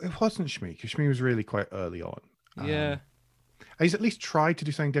 It wasn't Shmee, because Shmee was really quite early on. Yeah. He's at least tried to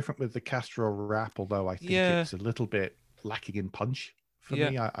do something different with the Castrol wrap, although I think it's a little bit lacking in punch for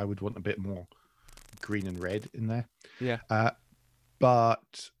me. I would want a bit more green and red in there. Yeah.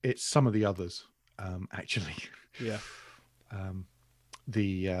 But it's some of the others, actually. Yeah.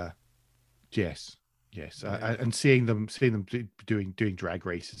 Yes. And seeing them doing drag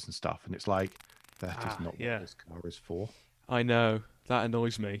races and stuff, and it's like that is not what this car is for. I know, that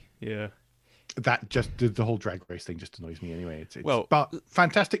annoys me. Yeah. That just the whole drag race thing just annoys me anyway. But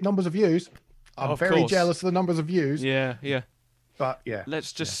fantastic numbers of views. I'm very jealous of the numbers of views. Yeah. But yeah.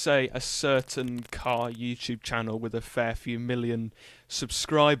 Let's just say a certain car YouTube channel with a fair few million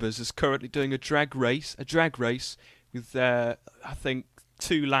subscribers is currently doing a drag race with I think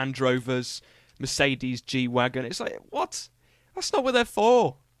 2 Land Rovers, Mercedes G-Wagon. It's like, what? That's not what they're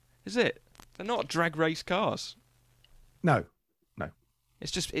for, is it? They're not drag race cars. No.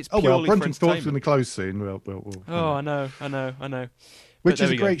 It's Oh purely well, for Brunton Thoughts entertainment. going to close soon. We'll Oh, I know. Which But is there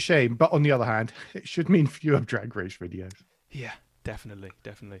a we go. great shame. But on the other hand, it should mean fewer drag race videos. Yeah, definitely.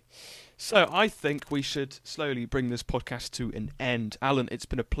 So I think we should slowly bring this podcast to an end. Alan, it's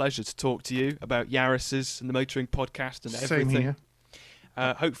been a pleasure to talk to you about Yaris's and the motoring podcast and Same everything. here.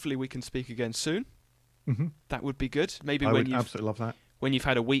 Hopefully we can speak again soon. Mm-hmm. That would be good. Maybe I when would you've absolutely love that. when you've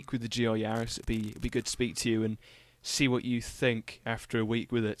had a week with the GR Yaris, it'd be good to speak to you and see what you think after a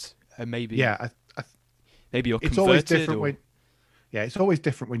week with it. And maybe maybe you're it's converted. always different or... it's always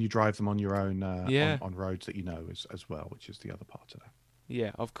different when you drive them on your own Yeah. on roads that you know as well, which is the other part of that.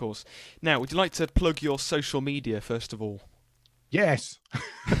 Yeah, of course. Now, would you like to plug your social media first of all? Yes.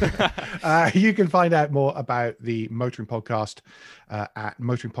 You can find out more about the Motoring Podcast at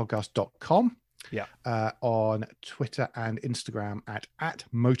motoringpodcast.com. Yeah. On Twitter and Instagram at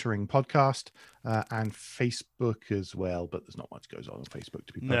Motoring Podcast and Facebook as well, but there's not much goes on Facebook,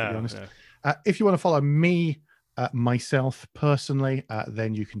 to be perfectly honest. No. If you want to follow me myself personally,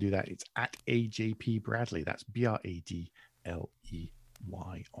 then you can do that. It's at AJP Bradley. That's BRADLEY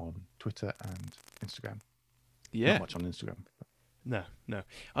on Twitter and Instagram. Yeah. Not much on Instagram. No.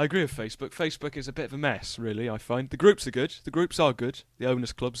 I agree with Facebook. Facebook is a bit of a mess, really, I find. The groups are good. The groups are good. The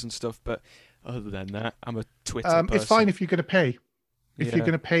owners' clubs and stuff, but other than that, I'm a Twitter person. It's fine if you're going to pay. If Yeah. you're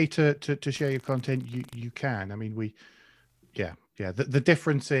going to pay to share your content, you can. I mean, the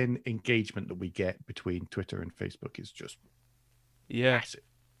difference in engagement that we get between Twitter and Facebook is just massive.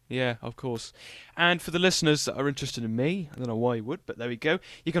 Yeah, of course. And for the listeners that are interested in me, I don't know why you would, but there we go.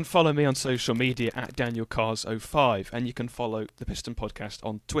 You can follow me on social media at DanielCars05, and you can follow the Piston Podcast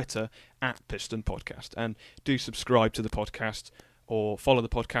on Twitter at Piston Podcast. And do subscribe to the podcast or follow the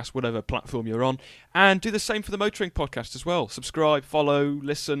podcast, whatever platform you're on. And do the same for the Motoring Podcast as well. Subscribe, follow,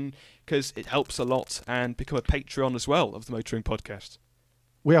 listen, because it helps a lot. And become a Patreon as well of the Motoring Podcast.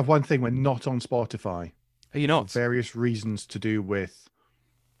 We have one thing: we're not on Spotify. Are you not? For various reasons to do with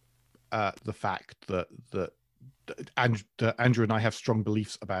the fact that Andrew and I have strong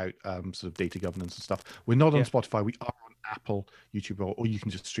beliefs about sort of data governance and stuff. We're not on Spotify. We are on Apple, YouTube, or you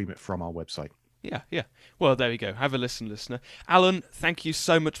can just stream it from our website. Yeah. Well, there we go. Have a listen, listener. Alan, thank you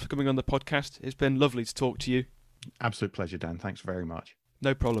so much for coming on the podcast. It's been lovely to talk to you. Absolute pleasure, Dan. Thanks very much.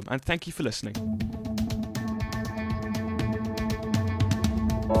 No problem. And thank you for listening.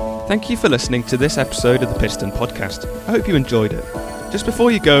 Thank you for listening to this episode of the Piston Podcast. I hope you enjoyed it. Just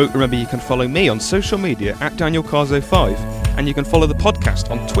before you go, remember you can follow me on social media at DanielCars05, and you can follow the podcast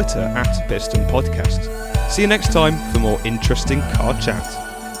on Twitter at Piston Podcast. See you next time for more interesting car chat.